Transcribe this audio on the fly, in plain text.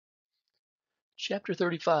Chapter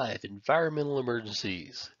 35, Environmental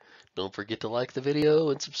Emergencies. Don't forget to like the video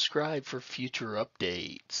and subscribe for future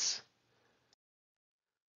updates.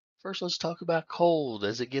 First, let's talk about cold.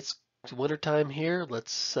 As it gets to wintertime here,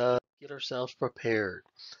 let's get ourselves prepared.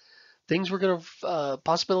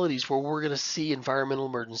 Possibilities where we're going to see environmental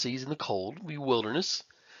emergencies in the cold will be wilderness.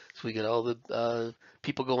 So we got all the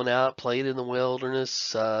people going out, playing in the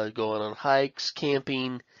wilderness, going on hikes,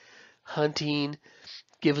 camping, hunting.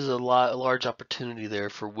 Give us a large opportunity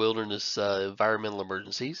there for wilderness environmental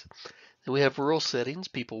emergencies. And we have rural settings,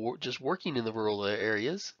 people just working in the rural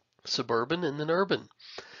areas, suburban and then urban.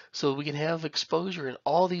 So we can have exposure in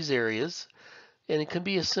all these areas, and it can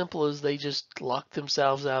be as simple as they just lock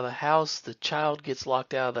themselves out of the house. The child gets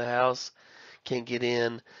locked out of the house, can't get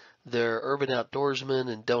in. They're urban outdoorsmen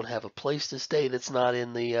and don't have a place to stay that's not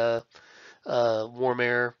in the warm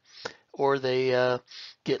air, or they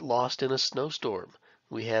get lost in a snowstorm.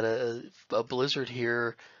 We had a blizzard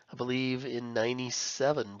here, I believe, in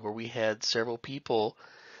 '97, where we had several people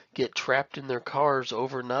get trapped in their cars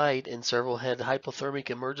overnight, and several had hypothermic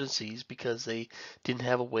emergencies because they didn't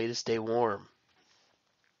have a way to stay warm.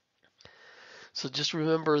 So just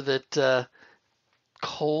remember that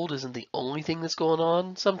cold isn't the only thing that's going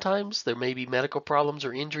on. Sometimes there may be medical problems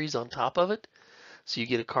or injuries on top of it. So you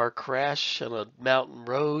get a car crash on a mountain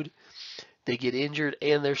road, they get injured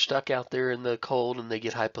and they're stuck out there in the cold and they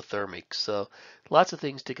get hypothermic. So lots of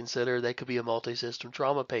things to consider. They could be a multi-system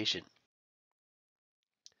trauma patient.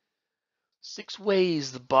 6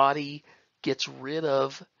 ways the body gets rid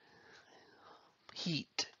of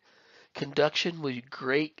heat. Conduction with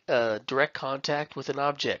great direct contact with an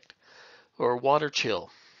object, or water chill.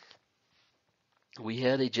 We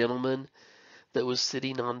had a gentleman that was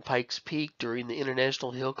sitting on Pikes Peak during the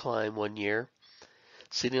International Hill Climb one year,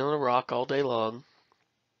 sitting on a rock all day long.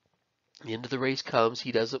 The end of the race comes,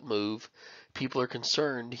 he doesn't move. People are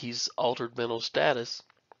concerned he's altered mental status.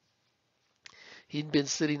 He'd been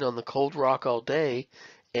sitting on the cold rock all day,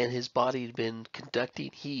 and his body had been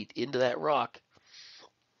conducting heat into that rock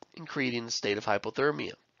and creating a state of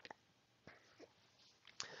hypothermia.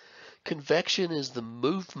 Convection is the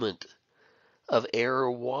movement of air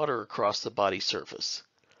or water across the body surface.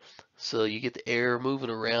 So you get the air moving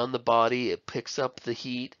around the body, it picks up the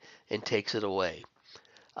heat and takes it away.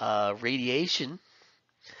 Radiation,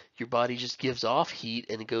 your body just gives off heat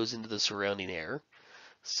and it goes into the surrounding air.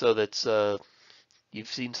 So that's you've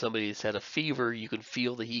seen somebody that's had a fever, you can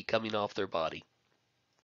feel the heat coming off their body.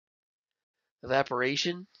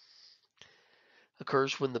 Evaporation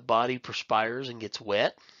occurs when the body perspires and gets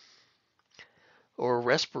wet. Or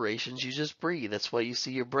respirations, you just breathe. That's why you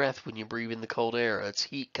see your breath when you breathe in the cold air. It's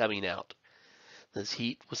heat coming out. This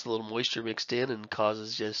heat with a little moisture mixed in and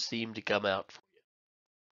causes just steam to come out.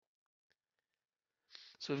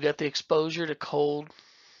 So we've got the exposure to cold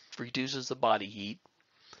reduces the body heat.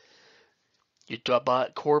 Your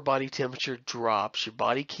core body temperature drops. Your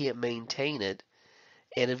body can't maintain it,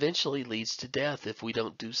 and eventually leads to death if we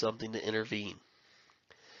don't do something to intervene.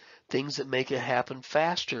 Things that make it happen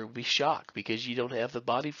faster will be shock because you don't have the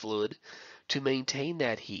body fluid to maintain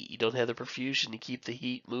that heat. You don't have the perfusion to keep the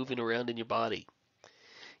heat moving around in your body.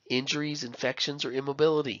 Injuries, infections, or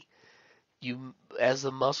immobility. As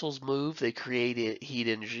the muscles move, they create heat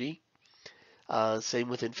energy. Same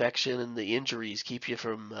with infection, and the injuries keep you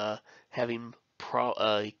from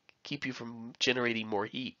keep you from generating more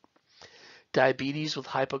heat. Diabetes with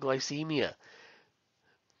hypoglycemia.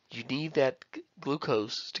 You need that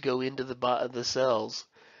glucose to go into the cells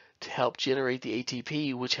to help generate the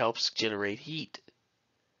ATP, which helps generate heat.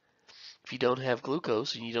 If you don't have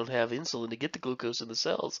glucose and you don't have insulin to get the glucose in the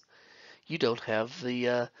cells, you don't have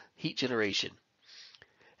the heat generation.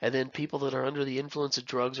 And then people that are under the influence of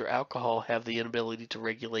drugs or alcohol have the inability to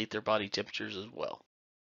regulate their body temperatures as well.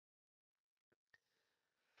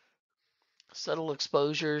 Subtle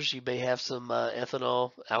exposures, you may have some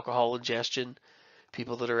ethanol, alcohol ingestion.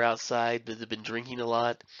 People that are outside that have been drinking a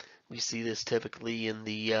lot, we see this typically in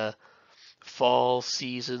the fall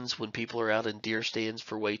seasons when people are out in deer stands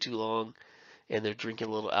for way too long and they're drinking a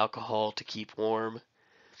little alcohol to keep warm.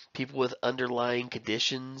 People with underlying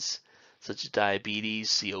conditions such as diabetes,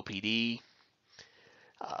 COPD,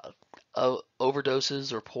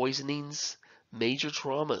 overdoses or poisonings, major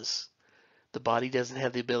traumas. The body doesn't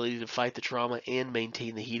have the ability to fight the trauma and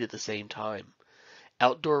maintain the heat at the same time.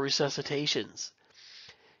 Outdoor resuscitations.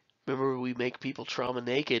 Remember, we make people trauma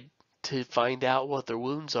naked to find out what their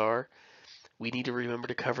wounds are. We need to remember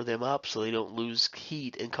to cover them up so they don't lose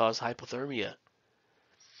heat and cause hypothermia.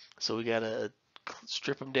 So we gotta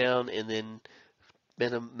strip them down and then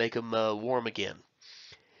make them warm again.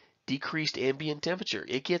 Decreased ambient temperature.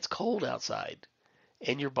 It gets cold outside.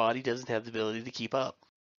 and your body doesn't have the ability to keep up.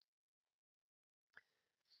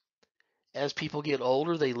 As people get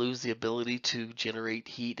older, they lose the ability to generate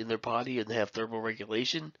heat in their body and have thermal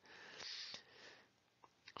regulation.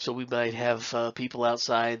 So we might have people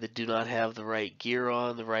outside that do not have the right gear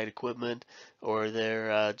on, the right equipment, or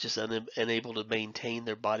they're just unable to maintain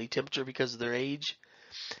their body temperature because of their age.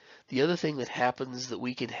 The other thing that happens that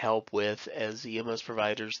we can help with as EMS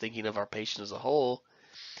providers, thinking of our patient as a whole,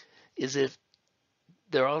 is if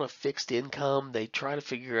they're on a fixed income, they try to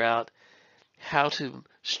figure out how to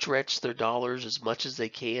stretch their dollars as much as they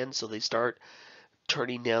can, so they start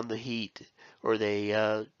turning down the heat, or they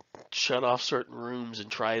shut off certain rooms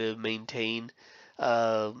and try to maintain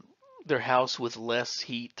uh, their house with less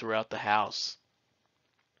heat throughout the house.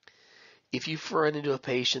 If you run into a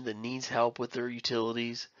patient that needs help with their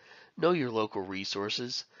utilities, know your local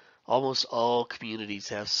resources. Almost all communities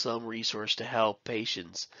have some resource to help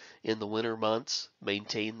patients in the winter months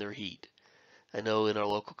maintain their heat. I know in our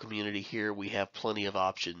local community here we have plenty of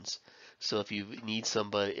options. So if you need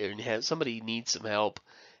somebody or have somebody needs some help,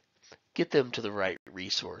 get them to the right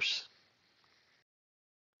resource.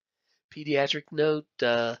 Pediatric note,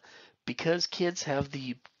 because kids have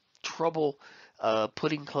the trouble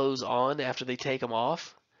putting clothes on after they take them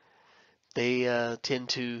off, they tend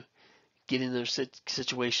to get in those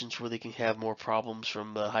situations where they can have more problems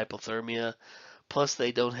from hypothermia. Plus,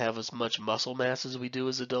 they don't have as much muscle mass as we do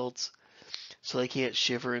as adults, so they can't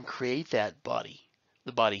shiver and create the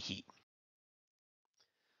body heat.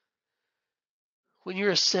 When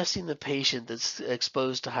you're assessing the patient that's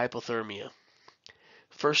exposed to hypothermia,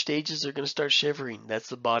 first stages are going to start shivering. That's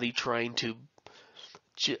the body trying to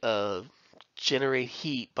uh, generate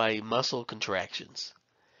heat by muscle contractions.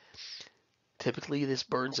 Typically, this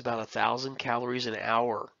burns about 1,000 calories an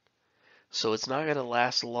hour. So it's not going to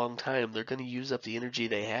last a long time. They're going to use up the energy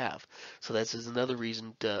they have. So that's another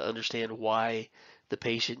reason to understand why the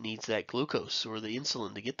patient needs that glucose or the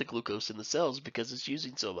insulin to get the glucose in the cells because it's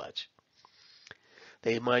using so much.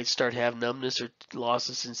 They might start have numbness or loss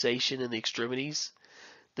of sensation in the extremities,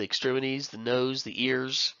 the nose, the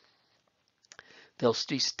ears. They'll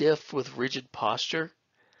be stiff with rigid posture.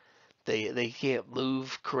 They can't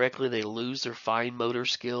move correctly. They lose their fine motor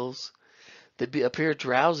skills. They appear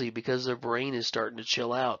drowsy because their brain is starting to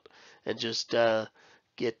chill out and just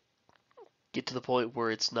get get to the point where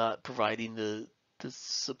it's not providing the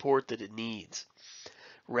support that it needs.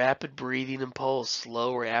 Rapid breathing and pulse,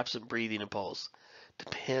 slow or absent breathing and pulse,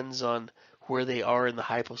 depends on where they are in the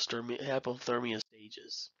hypothermia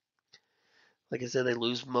stages. Like I said, they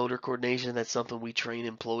lose motor coordination. That's something we train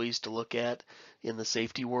employees to look at in the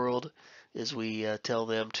safety world, is we tell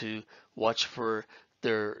them to watch for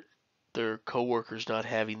their their coworkers not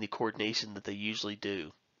having the coordination that they usually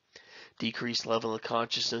do. Decreased level of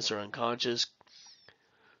consciousness or unconscious,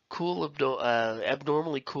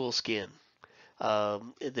 abnormally cool skin.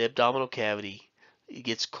 The abdominal cavity, it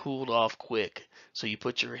gets cooled off quick. So you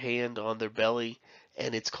put your hand on their belly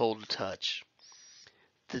and it's cold to touch.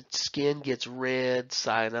 The skin gets red,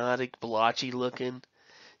 cyanotic, blotchy looking.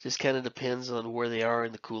 Just kind of depends on where they are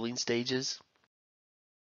in the cooling stages.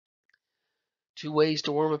 Two ways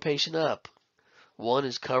to warm a patient up. One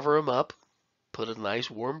is cover them up, put a nice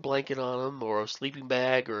warm blanket on them or a sleeping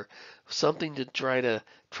bag or something to try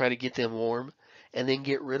to get them warm, and then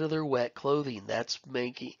get rid of their wet clothing. That's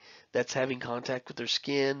having contact with their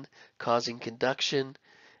skin, causing conduction,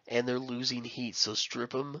 and they're losing heat. So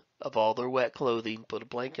strip them of all their wet clothing, put a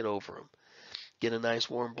blanket over them, get a nice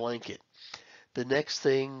warm blanket. The next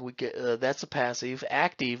thing we get, that's a passive.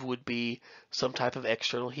 Active would be some type of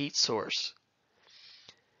external heat source.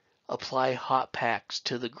 Apply hot packs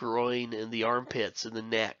to the groin and the armpits and the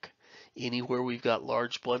neck. Anywhere we've got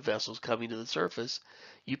large blood vessels coming to the surface,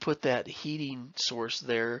 you put that heating source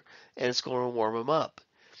there and it's going to warm them up.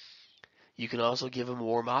 You can also give them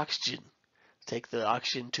warm oxygen. Take the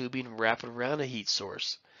oxygen tubing and wrap it around a heat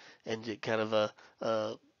source and get kind of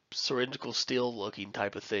a cylindrical steel looking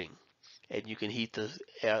type of thing. And you can heat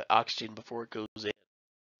the oxygen before it goes in.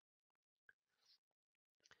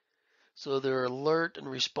 So they're alert and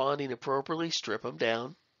responding appropriately, strip them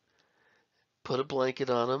down, put a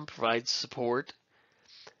blanket on them, provide support.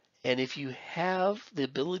 And if you have the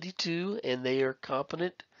ability to, and they are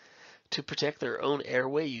competent to protect their own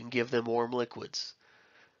airway, you can give them warm liquids.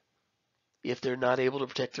 If they're not able to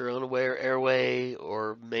protect their own airway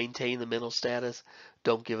or maintain the mental status,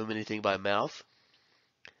 don't give them anything by mouth.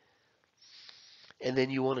 And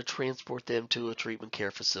then you want to transport them to a treatment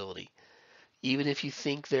care facility. Even if you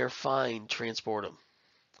think they're fine, transport them.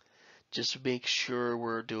 Just to make sure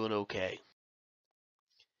we're doing okay.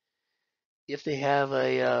 If they have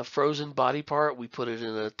a frozen body part, we put it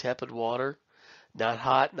in a tepid water, not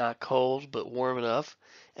hot, not cold, but warm enough.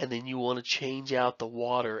 And then you want to change out the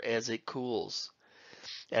water as it cools.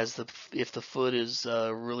 If the foot is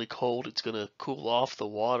really cold, it's going to cool off the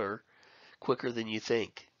water quicker than you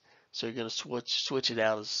think. So you're going to switch it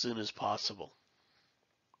out as soon as possible.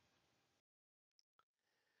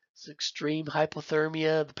 It's extreme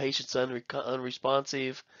hypothermia. The patient's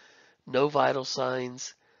unresponsive, no vital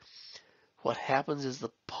signs. What happens is the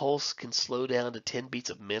pulse can slow down to 10 beats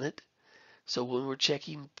a minute. So when we're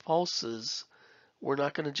checking pulses, we're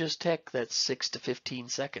not going to just check that 6 to 15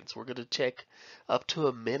 seconds. We're going to check up to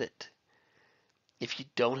a minute. If you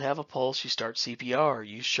don't have a pulse, you start CPR.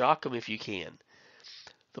 You shock them if you can.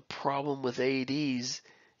 The problem with AEDs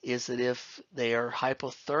is that if they are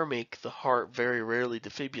hypothermic, the heart very rarely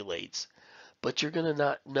defibrillates. But you're going to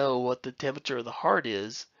not know what the temperature of the heart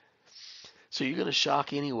is, so you're going to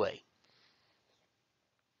shock anyway.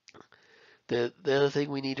 The other thing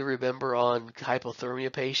we need to remember on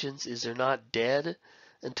hypothermia patients is they're not dead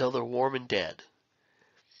until they're warm and dead.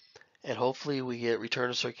 And hopefully we get return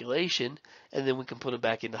of circulation, and then we can put them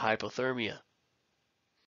back into hypothermia.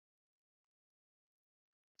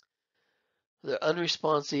 They're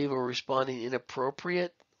unresponsive or responding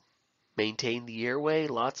inappropriate. Maintain the airway,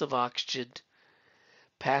 lots of oxygen.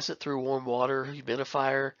 Pass it through warm water,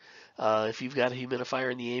 humidifier. If you've got a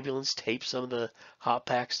humidifier in the ambulance, tape some of the hot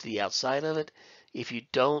packs to the outside of it. If you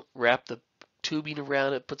don't, wrap the tubing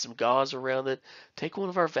around it, put some gauze around it. Take one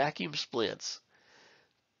of our vacuum splints.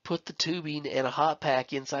 Put the tubing and a hot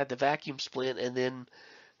pack inside the vacuum splint and then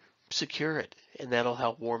secure it. And that'll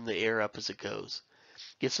help warm the air up as it goes.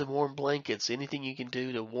 Get some warm blankets, anything you can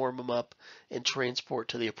do to warm them up and transport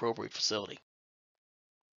to the appropriate facility.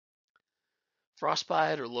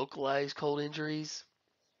 Frostbite or localized cold injuries,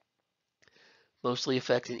 mostly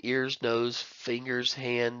affecting ears, nose, fingers,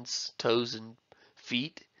 hands, toes, and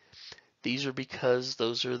feet. These are because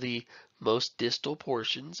those are the most distal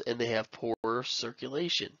portions and they have poor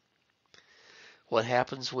circulation. What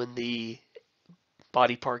happens when the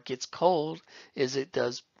body part gets cold is it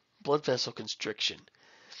does blood vessel constriction.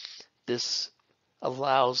 This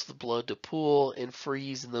allows the blood to pool and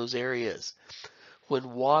freeze in those areas.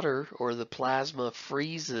 When water or the plasma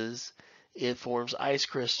freezes, it forms ice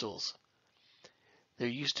crystals. There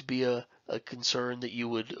used to be a concern that you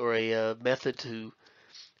would, or a method to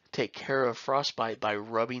take care of frostbite by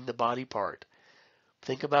rubbing the body part.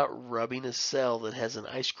 Think about rubbing a cell that has an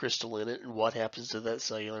ice crystal in it and what happens to that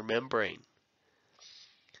cellular membrane.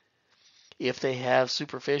 If they have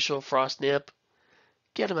superficial frost nip,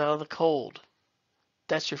 get them out of the cold.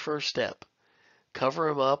 That's your first step. Cover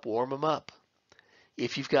them up, warm them up.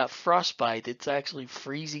 If you've got frostbite that's actually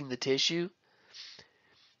freezing the tissue,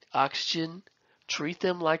 oxygen, treat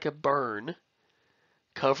them like a burn,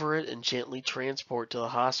 cover it, and gently transport to the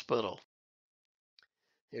hospital.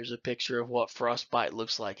 Here's a picture of what frostbite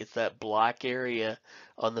looks like. It's that black area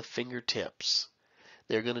on the fingertips.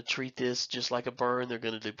 They're going to treat this just like a burn. They're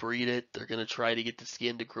going to debride it. They're going to try to get the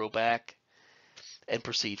skin to grow back and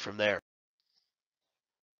proceed from there.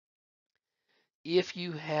 If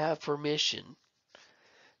you have permission,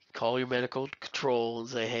 call your medical control and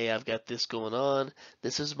say, hey, I've got this going on.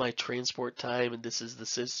 This is my transport time and this is the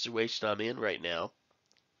situation I'm in right now.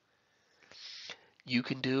 You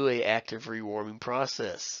can do an active rewarming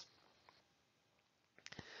process.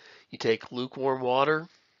 You take lukewarm water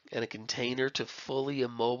and a container to fully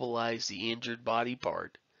immobilize the injured body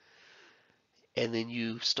part. And then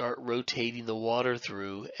you start rotating the water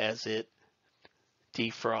through as it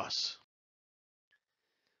defrosts.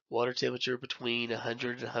 Water temperature between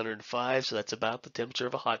 100 and 105, so that's about the temperature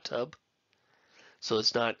of a hot tub. So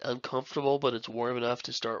it's not uncomfortable, but it's warm enough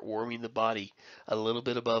to start warming the body a little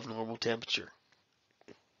bit above normal temperature.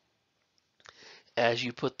 As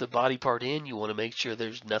you put the body part in, you want to make sure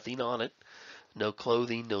there's nothing on it. No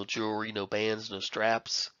clothing, no jewelry, no bands, no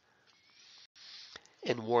straps.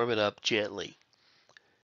 And warm it up gently.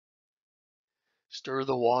 Stir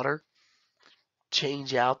the water.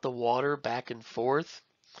 Change out the water back and forth.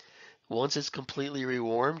 Once it's completely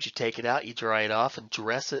rewarmed, you take it out, you dry it off, and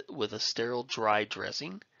dress it with a sterile dry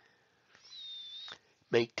dressing.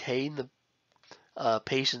 Maintain the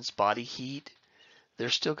patient's body heat. They're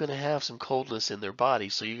still going to have some coldness in their body,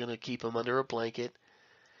 so you're going to keep them under a blanket.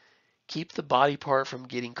 Keep the body part from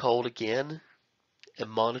getting cold again, and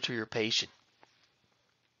monitor your patient.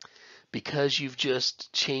 Because you've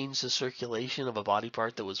just changed the circulation of a body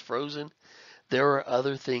part that was frozen, there are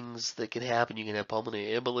other things that can happen. You can have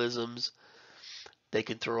pulmonary embolisms. They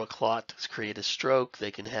can throw a clot to create a stroke.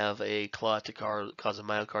 They can have a clot to cause a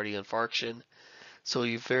myocardial infarction. So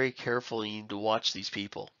you're very careful. You need to watch these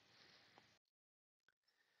people.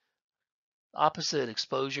 Opposite,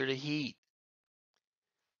 exposure to heat.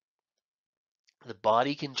 The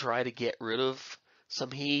body can try to get rid of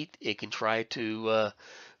some heat. It can try to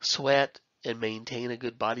sweat and maintain a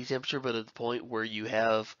good body temperature, but at the point where you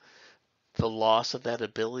have the loss of that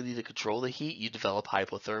ability to control the heat, you develop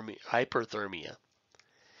hyperthermia.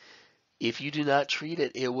 If you do not treat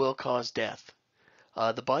it, it will cause death.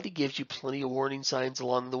 The body gives you plenty of warning signs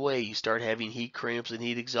along the way. You start having heat cramps and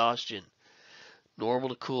heat exhaustion. Normal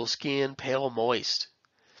to cool skin, pale, moist.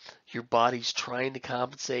 Your body's trying to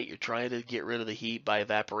compensate. You're trying to get rid of the heat by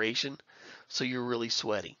evaporation, so you're really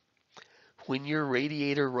sweaty. When your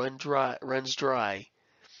radiator runs dry,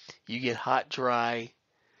 you get hot, dry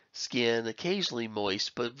skin, occasionally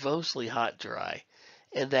moist, but mostly hot, dry.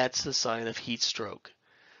 And that's the sign of heat stroke.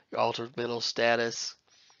 Your altered mental status,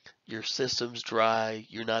 your system's dry,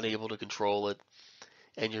 you're not able to control it,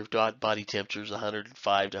 and your body temperature is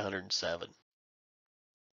 105 to 107.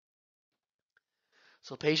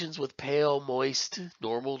 So patients with pale, moist,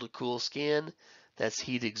 normal to cool skin, that's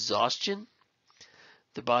heat exhaustion.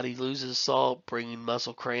 The body loses salt, bringing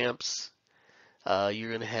muscle cramps. You're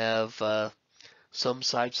going to have some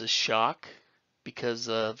types of shock because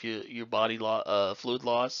of your body fluid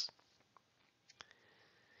loss.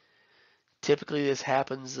 Typically, this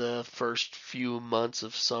happens the first few months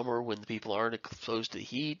of summer when the people aren't exposed to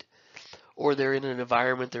heat or they're in an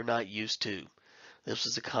environment they're not used to. This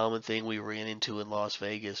was a common thing we ran into in Las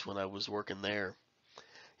Vegas when I was working there.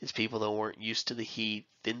 Is people that weren't used to the heat,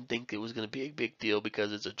 didn't think it was going to be a big deal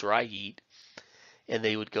because it's a dry heat, and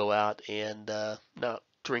they would go out and not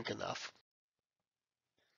drink enough.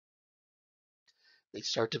 They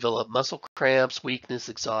start to develop muscle cramps, weakness,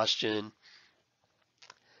 exhaustion,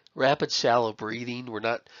 rapid shallow breathing.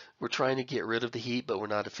 We're trying to get rid of the heat, but we're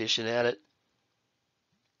not efficient at it.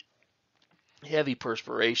 Heavy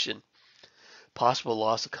perspiration, possible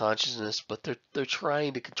loss of consciousness, but they're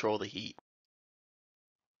trying to control the heat.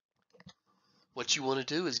 What you want to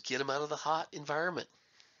do is get them out of the hot environment.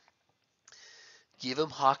 Give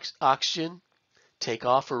them oxygen, take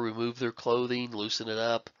off or remove their clothing, loosen it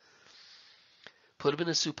up, put them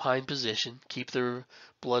in a supine position, keep their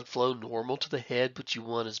blood flow normal to the head, but you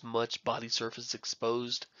want as much body surface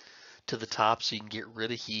exposed to the top so you can get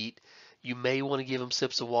rid of heat. You may want to give them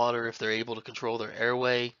sips of water if they're able to control their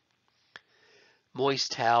airway,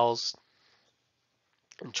 moist towels,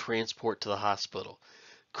 and transport to the hospital.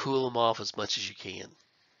 Cool them off as much as you can.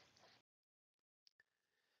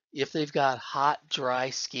 If they've got hot,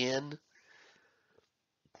 dry skin,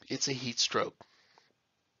 it's a heat stroke.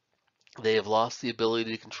 They have lost the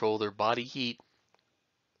ability to control their body heat,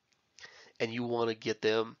 and you want to get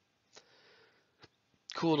them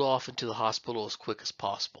cooled off into the hospital as quick as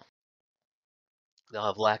possible. They'll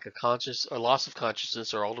have lack of conscious or loss of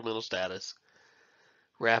consciousness or altered mental status,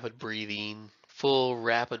 rapid breathing, full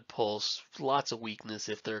rapid pulse, lots of weakness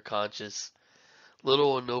if they're conscious,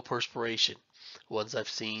 little or no perspiration. Ones I've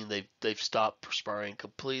seen, they've stopped perspiring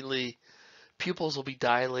completely. Pupils will be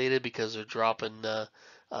dilated because they're dropping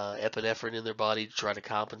epinephrine in their body to try to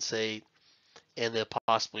compensate, and they'll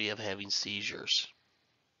possibly have having seizures.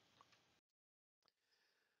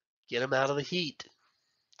 Get them out of the heat.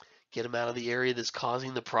 Get them out of the area that's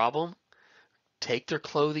causing the problem. Take their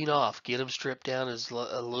clothing off. Get them stripped down as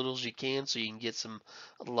little as you can so you can get some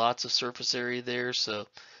lots of surface area there so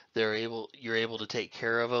you're able to take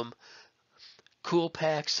care of them. Cool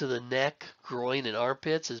packs to the neck, groin, and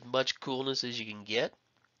armpits, as much coolness as you can get.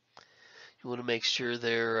 You want to make sure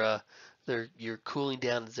you're cooling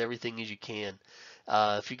down as everything as you can.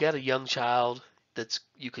 If you got a young child that's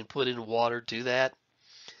you can put in water, do that.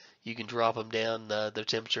 You can drop them down their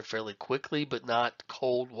temperature fairly quickly, but not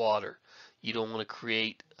cold water. You don't want to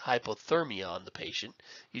create hypothermia on the patient.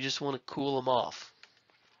 You just want to cool them off.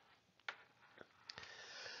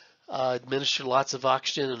 Administer lots of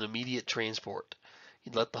oxygen and immediate transport.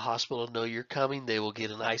 You let the hospital know you're coming. They will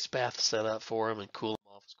get an ice bath set up for them and cool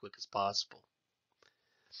them off as quick as possible.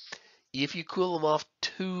 If you cool them off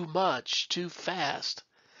too much, too fast,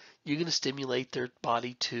 you're going to stimulate their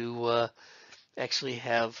body to actually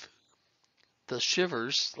have the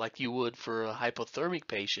shivers like you would for a hypothermic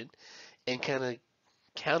patient and kind of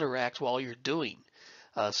counteract while you're doing.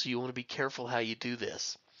 So you want to be careful how you do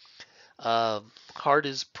this. Heart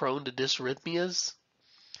is prone to dysrhythmias,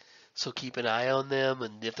 so keep an eye on them.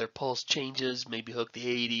 And if their pulse changes, maybe hook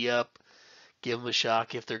the AED up, give them a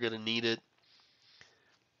shock if they're going to need it,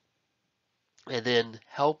 and then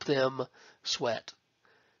help them sweat.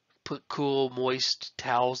 Put cool, moist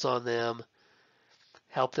towels on them.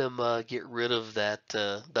 Help them get rid of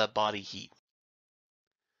that body heat.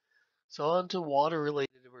 So on to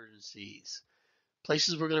water-related emergencies.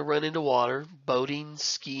 Places we're going to run into water: boating,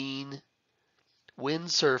 skiing,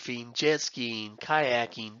 windsurfing, jet skiing,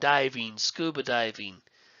 kayaking, diving, scuba diving.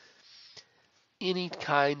 Any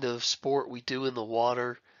kind of sport we do in the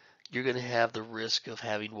water, you're going to have the risk of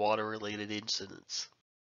having water-related incidents.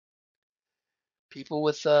 People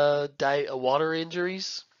with water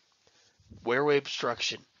injuries, airway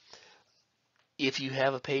obstruction. If you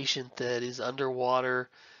have a patient that is underwater,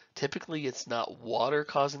 typically it's not water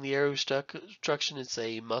causing the airway obstruction, it's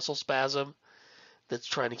a muscle spasm that's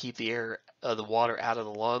trying to keep the water out of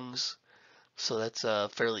the lungs. So that's a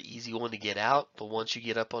fairly easy one to get out. But once you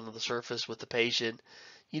get up onto the surface with the patient,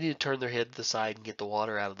 you need to turn their head to the side and get the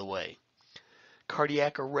water out of the way.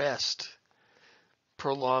 Cardiac arrest,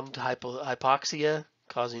 prolonged hypoxia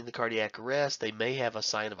causing the cardiac arrest. They may have a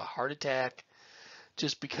sign of a heart attack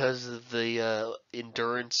just because of the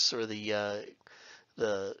endurance or the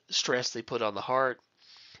stress they put on the heart.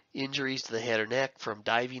 Injuries to the head or neck from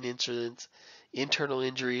diving incidents, internal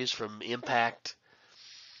injuries from impact,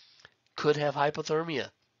 could have hypothermia.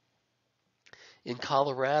 In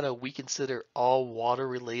Colorado, we consider all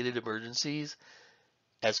water-related emergencies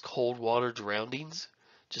as cold water drownings,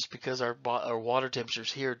 just because our water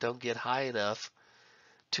temperatures here don't get high enough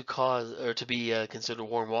to cause or to be considered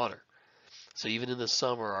warm water. So even in the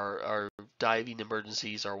summer, our diving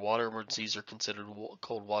emergencies, our water emergencies are considered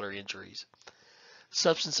cold water injuries.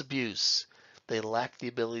 Substance abuse, they lack the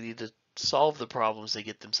ability to solve the problems they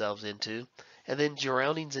get themselves into. And then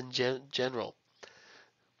drownings in general.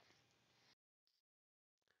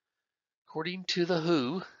 According to the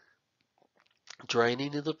WHO,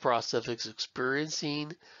 drowning is the process of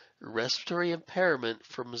experiencing respiratory impairment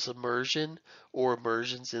from submersion or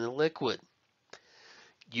immersions in a liquid.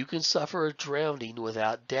 You can suffer a drowning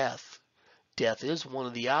without death. Death is one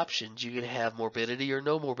of the options. You can have morbidity or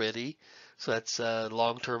no morbidity. So that's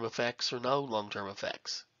long-term effects or no long-term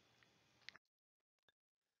effects.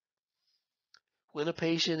 When a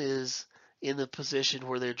patient is in the position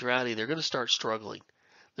where they're drowning, they're going to start struggling.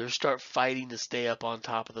 They're going to start fighting to stay up on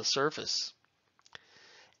top of the surface.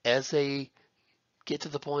 As they get to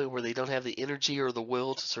the point where they don't have the energy or the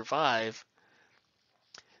will to survive,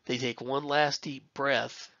 they take one last deep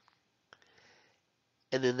breath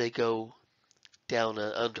and then they go down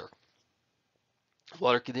under.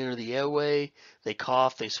 Water can enter the airway, they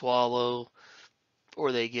cough, they swallow,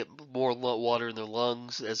 or they get more water in their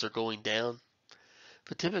lungs as they're going down.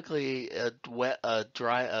 But typically,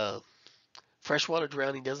 freshwater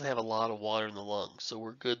drowning doesn't have a lot of water in the lungs, so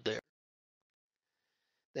we're good there.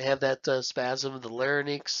 They have that spasm of the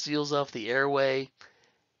larynx, seals off the airway,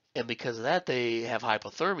 and because of that, they have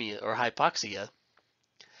hypothermia or hypoxia,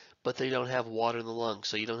 but they don't have water in the lungs,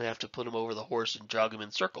 so you don't have to put them over the horse and jog them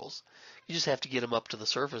in circles. You just have to get them up to the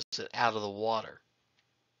surface and out of the water.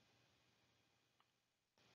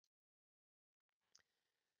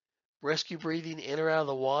 Rescue breathing in or out of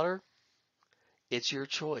the water, it's your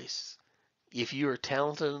choice. If you are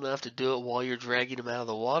talented enough to do it while you're dragging them out of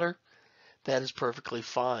the water, that is perfectly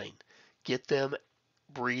fine. Get them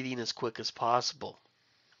breathing as quick as possible.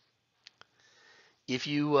 If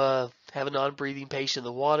you have a non-breathing patient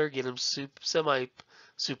in the water, get them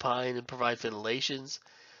semi-supine and provide ventilations.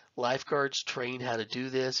 Lifeguards train how to do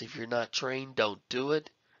this. If you're not trained, don't do it.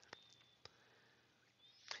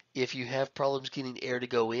 If you have problems getting air to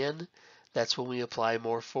go in, that's when we apply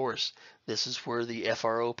more force. This is where the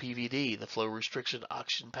FRO-PVD, the flow restriction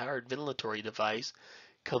oxygen powered ventilatory device,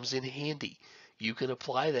 comes in handy. You can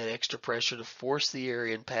apply that extra pressure to force the air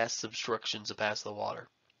in past obstructions to pass the water.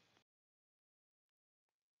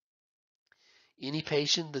 Any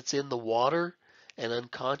patient that's in the water and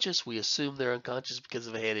unconscious, we assume they're unconscious because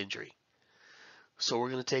of a head injury. So we're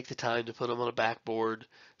going to take the time to put them on a backboard,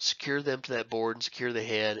 secure them to that board, and secure the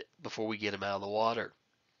head before we get them out of the water.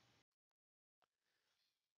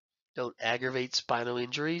 Don't aggravate spinal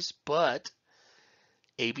injuries, but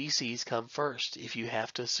ABCs come first. If you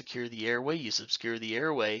have to secure the airway, you secure the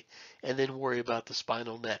airway, and then worry about the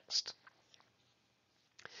spinal next.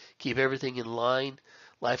 Keep everything in line.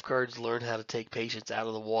 Lifeguards learn how to take patients out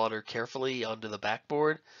of the water carefully onto the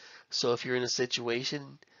backboard. So if you're in a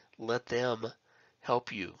situation, let them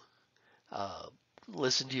help you.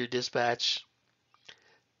 Listen to your dispatch.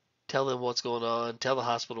 Tell them what's going on. Tell the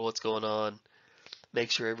hospital what's going on.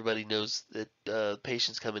 Make sure everybody knows that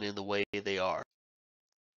patients coming in the way they are.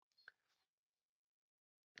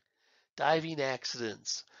 Diving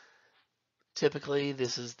accidents. Typically,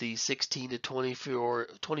 this is the 16 to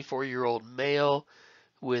 24-year-old male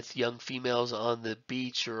with young females on the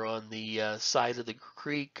beach or on the side of the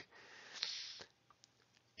creek.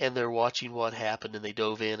 and they're watching what happened and they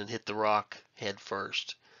dove in and hit the rock head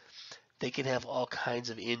first. They can have all kinds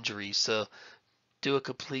of injuries. So do a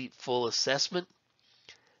complete full assessment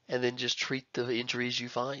and then just treat the injuries you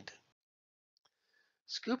find.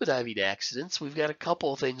 Scuba diving accidents, we've got a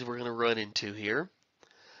couple of things we're going to run into here.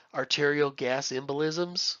 Arterial gas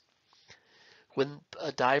embolisms. When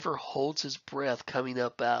a diver holds his breath coming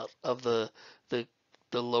up out of the, the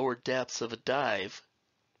lower depths of a dive,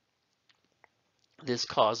 this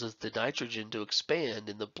causes the nitrogen to expand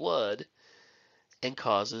in the blood and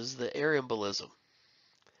causes the air embolism.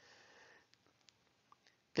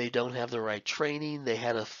 They don't have the right training, they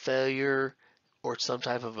had a failure or some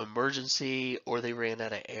type of emergency, or they ran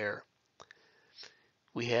out of air.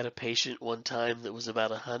 We had a patient one time that was about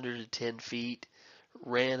 110 feet,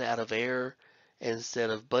 ran out of air, and instead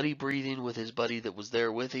of buddy breathing with his buddy that was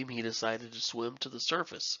there with him, he decided to swim to the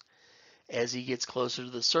surface. As he gets closer to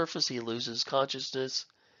the surface, he loses consciousness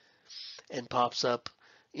and pops up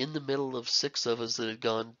in the middle of 6 of us that had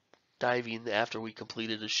gone diving after we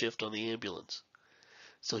completed a shift on the ambulance.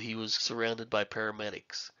 So he was surrounded by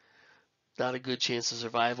paramedics. Not a good chance of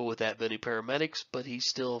survival with that many paramedics, but he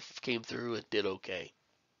still came through and did okay.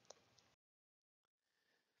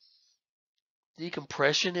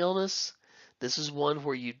 Decompression illness. This is one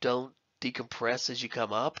where you don't decompress as you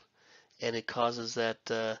come up, and it causes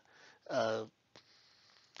that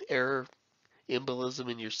air embolism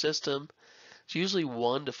in your system. It's usually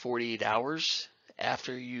 1 to 48 hours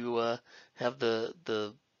after you have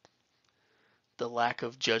the lack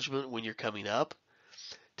of judgment when you're coming up.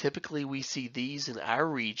 Typically, we see these in our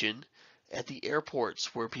region at the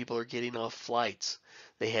airports where people are getting off flights.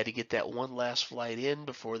 They had to get that one last flight in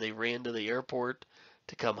before they ran to the airport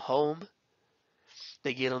to come home.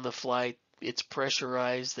 They get on the flight, it's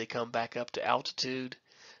pressurized, they come back up to altitude,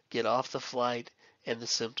 get off the flight, and the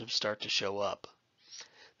symptoms start to show up.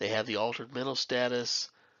 They have the altered mental status,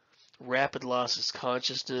 rapid loss of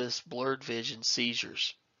consciousness, blurred vision,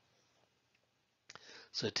 seizures.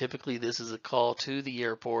 So typically this is a call to the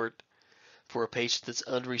airport for a patient that's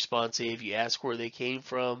unresponsive. You ask where they came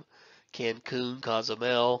from, Cancun,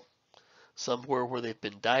 Cozumel, somewhere where they've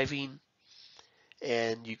been diving,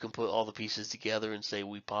 and you can put all the pieces together and say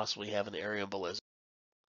we possibly have an air embolism.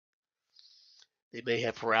 They may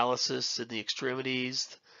have paralysis in the extremities,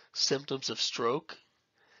 symptoms of stroke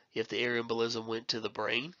if the air embolism went to the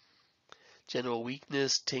brain, general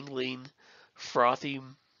weakness, tingling, frothy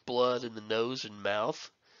blood in the nose and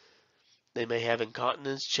mouth. They may have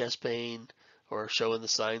incontinence, chest pain, or showing the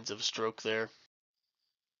signs of stroke there.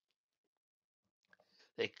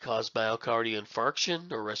 They can cause myocardial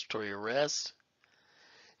infarction or respiratory arrest.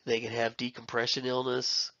 They can have decompression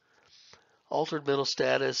illness, altered mental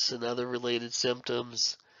status, and other related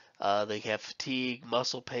symptoms. They have fatigue,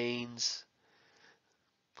 muscle pains,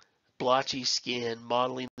 blotchy skin,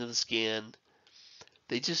 mottling of the skin.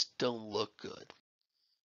 They just don't look good.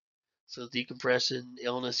 So decompression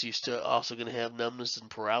illness, you're still also going to have numbness and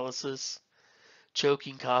paralysis,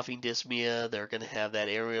 choking, coughing, dyspnea. They're going to have that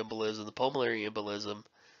air embolism, the pulmonary embolism,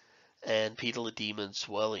 and pedal edema and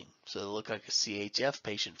swelling. So they look like a CHF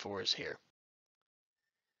patient for us here.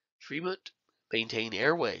 Treatment: maintain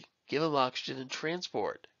airway, give them oxygen and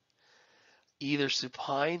transport. Either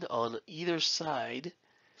supine on either side.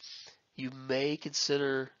 You may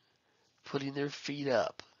consider putting their feet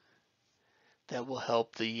up. That will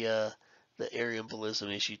help the air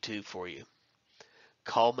embolism issue too for you.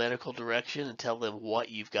 Call medical direction and tell them what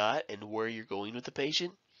you've got and where you're going with the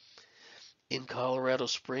patient. In Colorado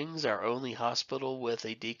Springs, our only hospital with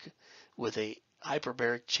a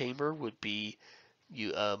hyperbaric chamber would be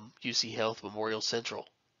UC Health Memorial Central.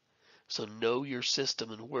 So know your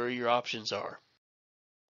system and where your options are.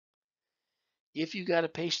 If you got a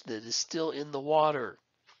patient that is still in the water,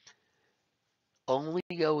 only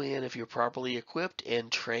go in if you're properly equipped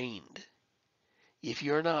and trained. If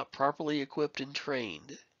you're not properly equipped and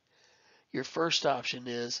trained, your first option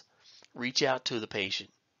is reach out to the patient.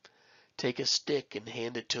 Take a stick and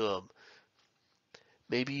hand it to them.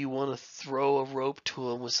 Maybe you want to throw a rope to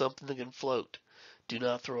them with something that can float. Do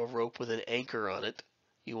not throw a rope with an anchor on it.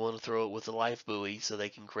 You want to throw it with a life buoy so they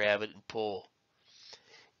can grab it and pull.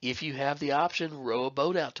 If you have the option, row a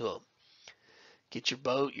boat out to them. Get your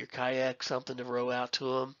boat, your kayak, something to row out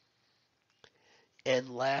to them. And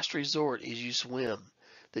last resort is you swim.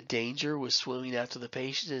 The danger with swimming out to the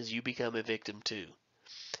patient is you become a victim too.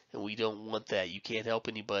 And we don't want that. You can't help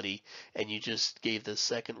anybody, and you just gave the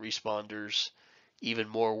second responders even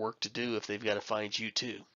more work to do if they've got to find you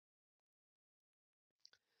too.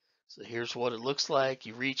 So here's what it looks like.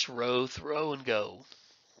 You reach, row, throw, and go.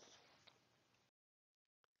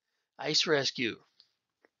 Ice rescue.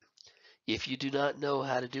 If you do not know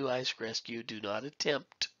how to do ice rescue, do not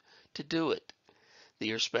attempt to do it. They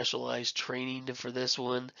are specialized training for this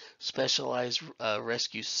one, specialized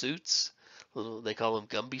rescue suits. They call them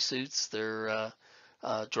Gumby suits. They're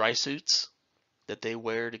dry suits that they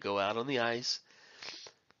wear to go out on the ice.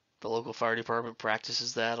 The local fire department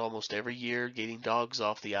practices that almost every year, getting dogs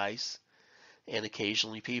off the ice and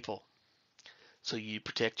occasionally people. So you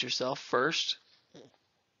protect yourself first,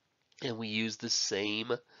 and we use the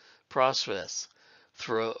same process.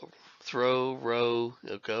 Throw, row,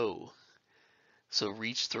 go. So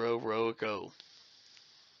reach, throw, row, go.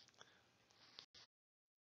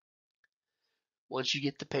 Once you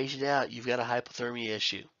get the patient out, you've got a hypothermia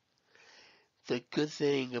issue. The good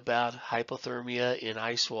thing about hypothermia in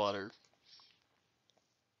ice water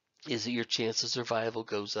is that your chance of survival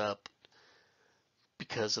goes up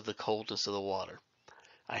because of the coldness of the water.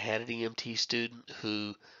 I had an EMT student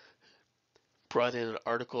who brought in an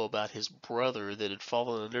article about his brother that had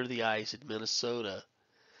fallen under the ice in Minnesota,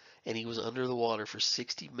 and he was under the water for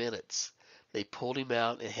 60 minutes. They pulled him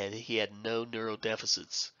out, and he had no neural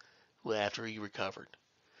deficits after he recovered.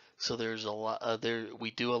 So there's a lot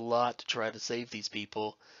we do a lot to try to save these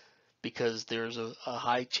people because there's a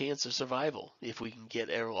high chance of survival if we can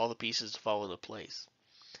get all the pieces to fall into place.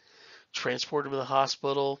 Transport them to the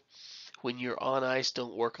hospital. When you're on ice,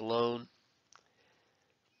 don't work alone,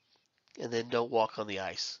 and then don't walk on the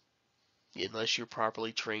ice unless you're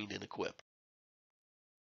properly trained and equipped.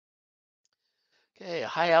 Okay,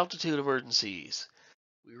 high altitude emergencies.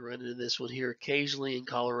 We run into this one here occasionally in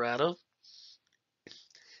Colorado.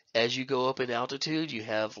 As you go up in altitude, you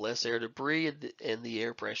have less air to breathe and the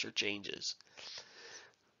air pressure changes.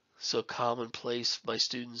 So commonplace, my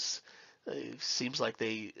students, seems like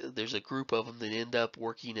there's a group of them that end up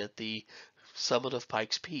working at the summit of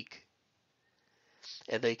Pikes Peak.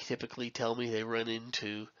 And they typically tell me they run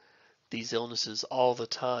into these illnesses all the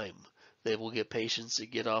time. They will get patients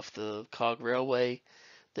that get off the cog railway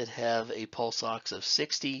that have a pulse ox of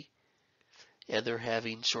 60, and they're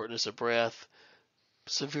having shortness of breath,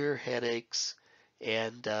 severe headaches,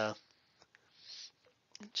 and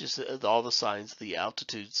just all the signs of the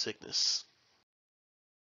altitude sickness.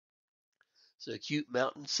 So acute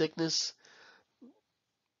mountain sickness,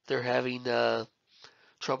 they're having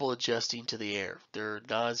trouble adjusting to the air. They're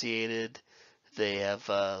nauseated. They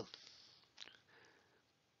have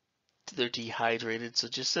they're dehydrated. So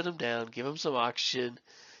just sit them down, give them some oxygen,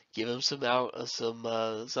 give them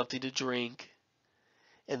something to drink,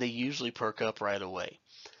 and they usually perk up right away.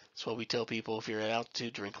 That's why we tell people if you're at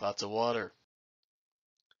altitude, drink lots of water.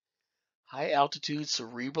 High altitude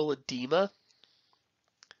cerebral edema.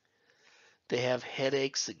 They have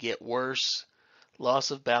headaches that get worse,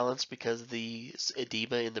 loss of balance because of the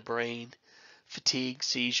edema in the brain, fatigue,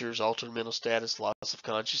 seizures, altered mental status, loss of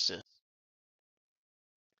consciousness.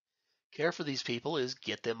 Care for these people is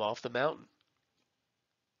get them off the mountain.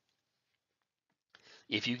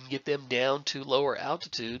 If you can get them down to lower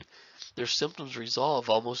altitude, their symptoms resolve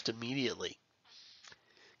almost immediately.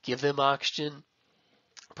 Give them oxygen,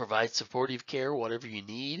 provide supportive care, whatever you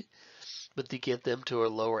need, but to get them to a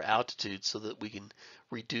lower altitude so that we can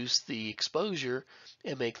reduce the exposure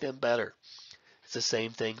and make them better. It's the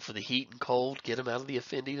same thing for the heat and cold. Get them out of the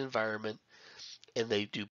offending environment, and they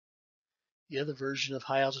do. The other version of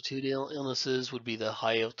high altitude illnesses would be the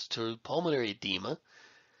high altitude pulmonary edema,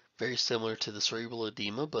 very similar to the cerebral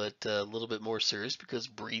edema, but a little bit more serious because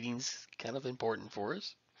breathing's kind of important for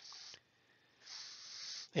us.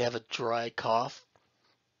 They have a dry cough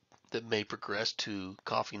that may progress to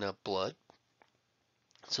coughing up blood.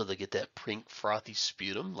 So they get that pink frothy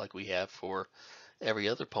sputum like we have for every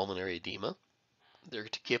other pulmonary edema. They're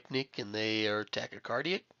tachypnic and they are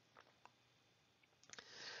tachycardic.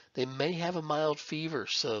 They may have a mild fever,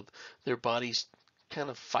 so their body's kind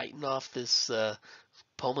of fighting off this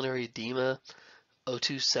pulmonary edema.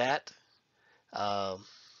 O2 sat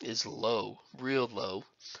is low, real low,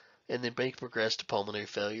 and they may progress to pulmonary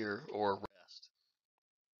failure or arrest.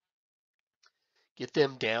 Get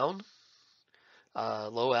them down,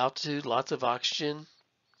 low altitude, lots of oxygen,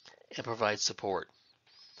 and provide support.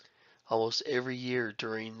 Almost every year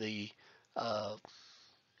during the uh,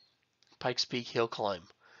 Pikes Peak hill climb,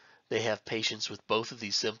 they have patients with both of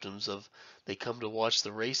these symptoms of they come to watch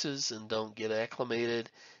the races and don't get acclimated,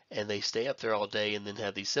 and they stay up there all day and then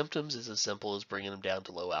have these symptoms. Is as simple as bringing them down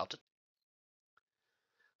to low altitude.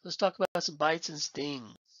 Let's talk about some bites and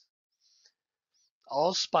stings.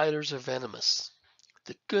 All spiders are venomous.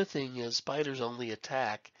 The good thing is spiders only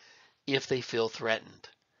attack if they feel threatened.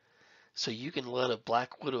 So you can let a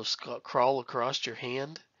black widow crawl across your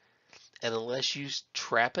hand, and unless you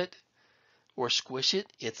trap it, or squish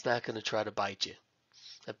it, it's not going to try to bite you.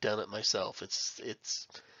 I've done it myself. It's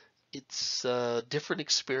a different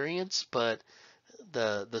experience, but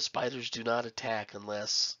the spiders do not attack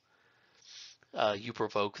unless you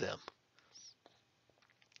provoke them.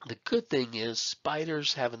 The good thing is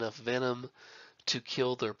spiders have enough venom to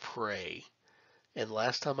kill their prey. And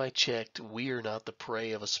last time I checked, we are not the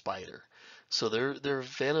prey of a spider. So their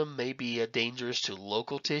venom may be dangerous to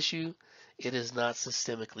local tissue. It is not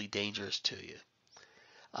systemically dangerous to you.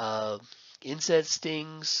 Uh, Insect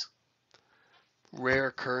stings, rare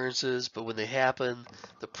occurrences, but when they happen,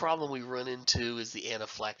 the problem we run into is the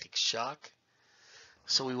anaphylactic shock.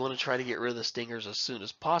 So we want to try to get rid of the stingers as soon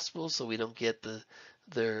as possible, so we don't get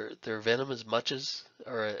their venom as much as,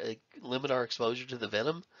 or limit our exposure to the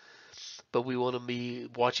venom. But we want to be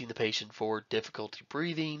watching the patient for difficulty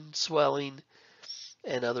breathing, swelling,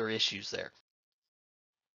 and other issues there.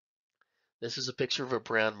 This is a picture of a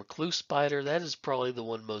brown recluse spider. That is probably the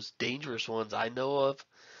one most dangerous ones I know of,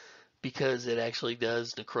 because it actually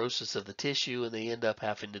does necrosis of the tissue, and they end up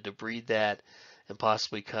having to debride that and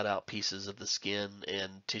possibly cut out pieces of the skin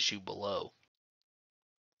and tissue below.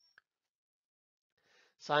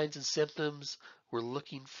 Signs and symptoms, we're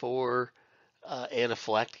looking for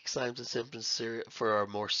anaphylactic signs and symptoms for our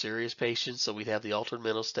more serious patients. So we'd have the altered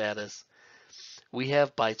mental status. We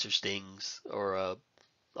have bites or stings or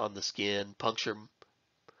on the skin, puncture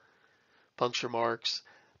marks.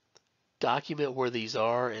 Document where these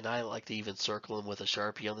are, and I like to even circle them with a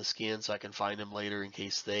Sharpie on the skin so I can find them later in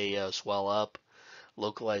case they swell up.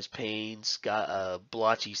 Localized pains,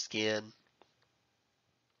 blotchy skin,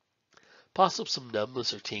 possibly some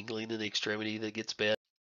numbness or tingling in the extremity that gets bad,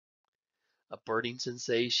 a burning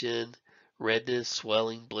sensation, redness,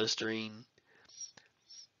 swelling, blistering.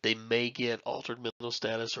 They may get altered mental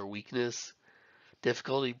status or weakness,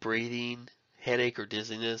 difficulty breathing, headache or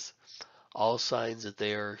dizziness, all signs that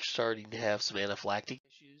they are starting to have some anaphylactic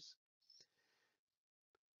issues.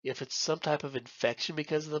 If it's some type of infection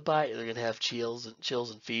because of the bite, they're going to have chills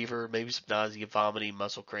and fever, maybe some nausea, vomiting,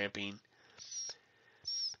 muscle cramping.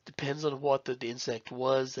 Depends on what the insect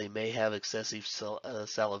was. They may have excessive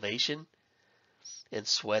salivation and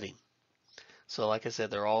sweating. So like I said,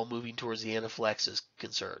 they're all moving towards the anaphylaxis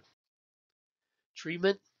concern.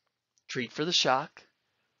 Treatment, treat for the shock.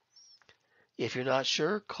 If you're not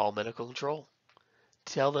sure, call medical control.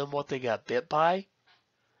 Tell them what they got bit by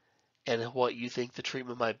and what you think the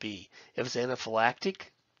treatment might be. If it's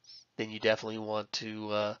anaphylactic, then you definitely want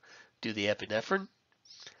to do the epinephrine.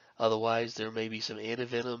 Otherwise, there may be some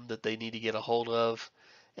antivenom that they need to get a hold of,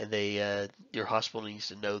 and your hospital needs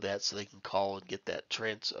to know that so they can call and get that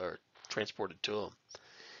transported to them.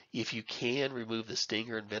 If you can remove the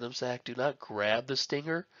stinger and venom sac, do not grab the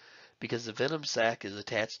stinger, because the venom sac is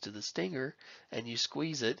attached to the stinger, and you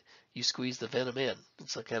squeeze it, you squeeze the venom in.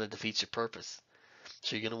 So it kind of defeats your purpose.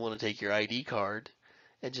 So you're going to want to take your ID card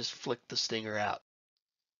and just flick the stinger out.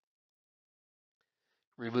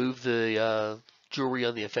 Remove the jewelry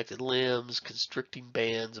on the affected limbs, constricting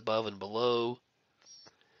bands above and below.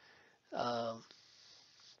 Um,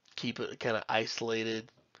 Keep it kind of isolated.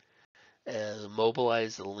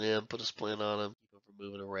 Mobilize the limb, put a splint on them, keep them from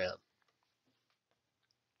moving around.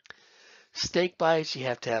 Snake bites, you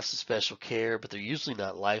have to have some special care, but they're usually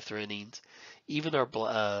not life-threatening. Even our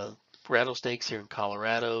rattlesnakes here in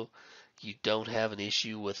Colorado, you don't have an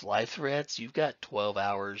issue with life threats. You've got 12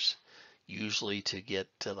 hours usually to get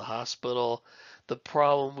to the hospital. The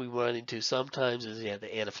problem we run into sometimes is you have the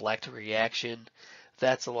anaphylactic reaction.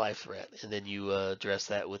 That's a life threat, and then you address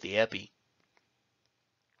that with the epi.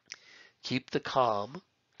 Keep the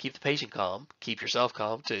patient calm, keep yourself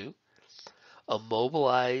calm too.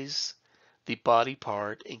 Immobilize the body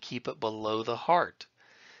part and keep it below the heart.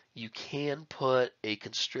 You can put a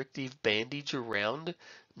constrictive bandage around,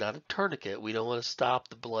 not a tourniquet. We don't want to stop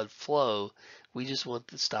the blood flow. We just want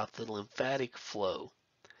to stop the lymphatic flow.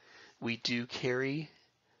 We do carry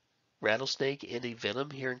rattlesnake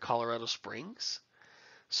antivenom here in Colorado Springs.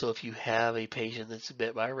 So if you have a patient that's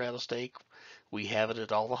bit by a rattlesnake, we have it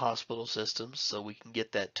at all the hospital systems, so we can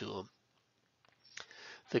get that to them.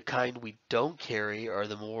 The kind we don't carry are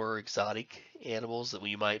the more exotic animals that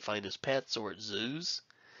we might find as pets or at zoos.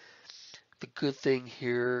 The good thing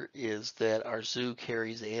here is that our zoo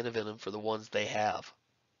carries the antivenom for the ones they have.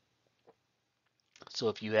 So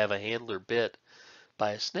if you have a handler bit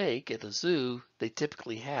by a snake at the zoo, they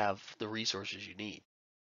typically have the resources you need.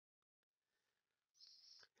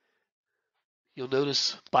 You'll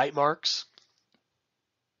notice bite marks.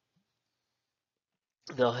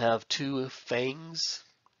 They'll have two fangs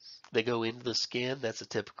that go into the skin. That's a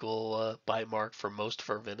typical bite mark for most of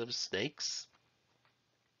our venomous snakes.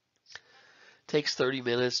 Takes 30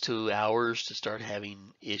 minutes to hours to start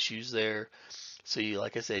having issues there. So you,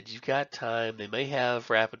 like I said, you've got time. They may have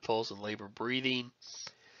rapid pulse and labor breathing.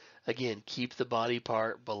 Again, keep the body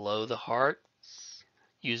part below the heart.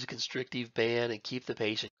 Use a constrictive band and keep the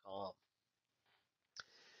patient calm.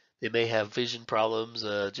 They may have vision problems,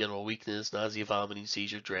 general weakness, nausea, vomiting,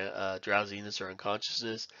 seizure, drowsiness, or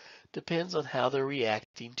unconsciousness. Depends on how they're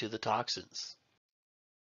reacting to the toxins.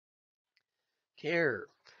 Care.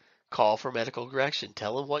 Call for medical direction.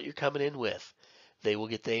 Tell them what you're coming in with. They will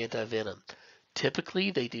get the antivenom.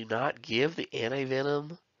 Typically, they do not give the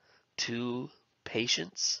antivenom to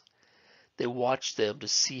patients. They watch them to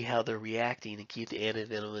see how they're reacting and keep the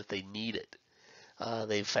antivenom if they need it.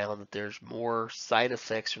 They've found that there's more side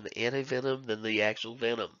effects from the antivenom than the actual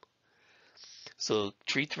venom. So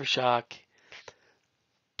treat for shock.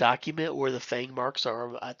 Document where the fang marks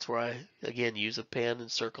are. That's where I, again, use a pen and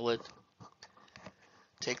circle it.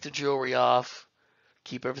 Take the jewelry off.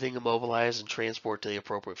 Keep everything immobilized and transport to the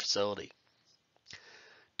appropriate facility.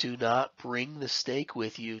 Do not bring the stake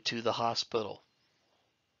with you to the hospital.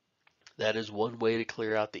 That is one way to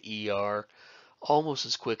clear out the ER almost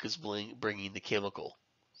as quick as bringing the chemical.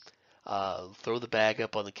 Throw the bag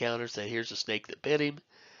up on the counter, say, here's a snake that bit him.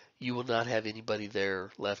 You will not have anybody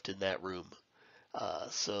there left in that room.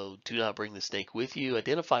 So do not bring the snake with you.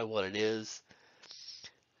 Identify what it is.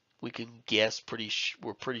 We can guess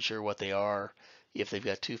we're pretty sure what they are if they've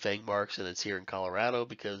got two fang marks and it's here in Colorado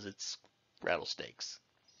because it's rattlesnakes.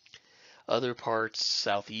 Other parts,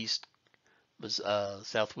 southeast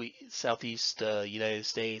United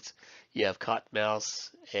States, you have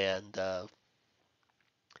cottonmouths and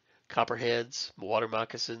copperheads, water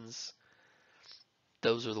moccasins.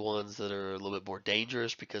 Those are the ones that are a little bit more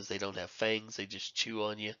dangerous because they don't have fangs, they just chew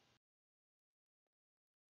on you.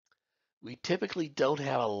 We typically don't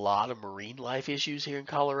have a lot of marine life issues here in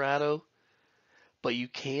Colorado, but you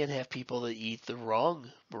can have people that eat the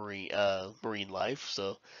wrong marine life.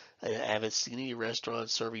 So I haven't seen any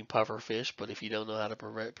restaurants serving puffer fish, but if you don't know how to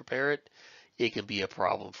prepare it, it can be a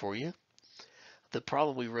problem for you. The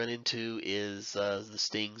problem we run into is the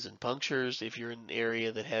stings and punctures. If you're in an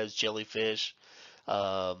area that has jellyfish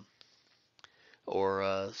um, or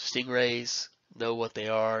stingrays, know what they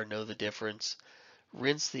are, know the difference.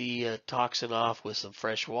 Rinse the toxin off with some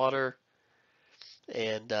fresh water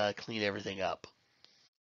and clean everything up.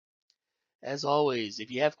 As always, if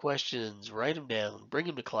you have questions, write them down, bring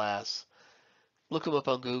them to class, look them up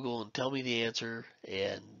on Google and tell me the answer,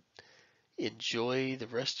 and enjoy the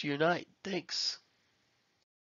rest of your night. Thanks.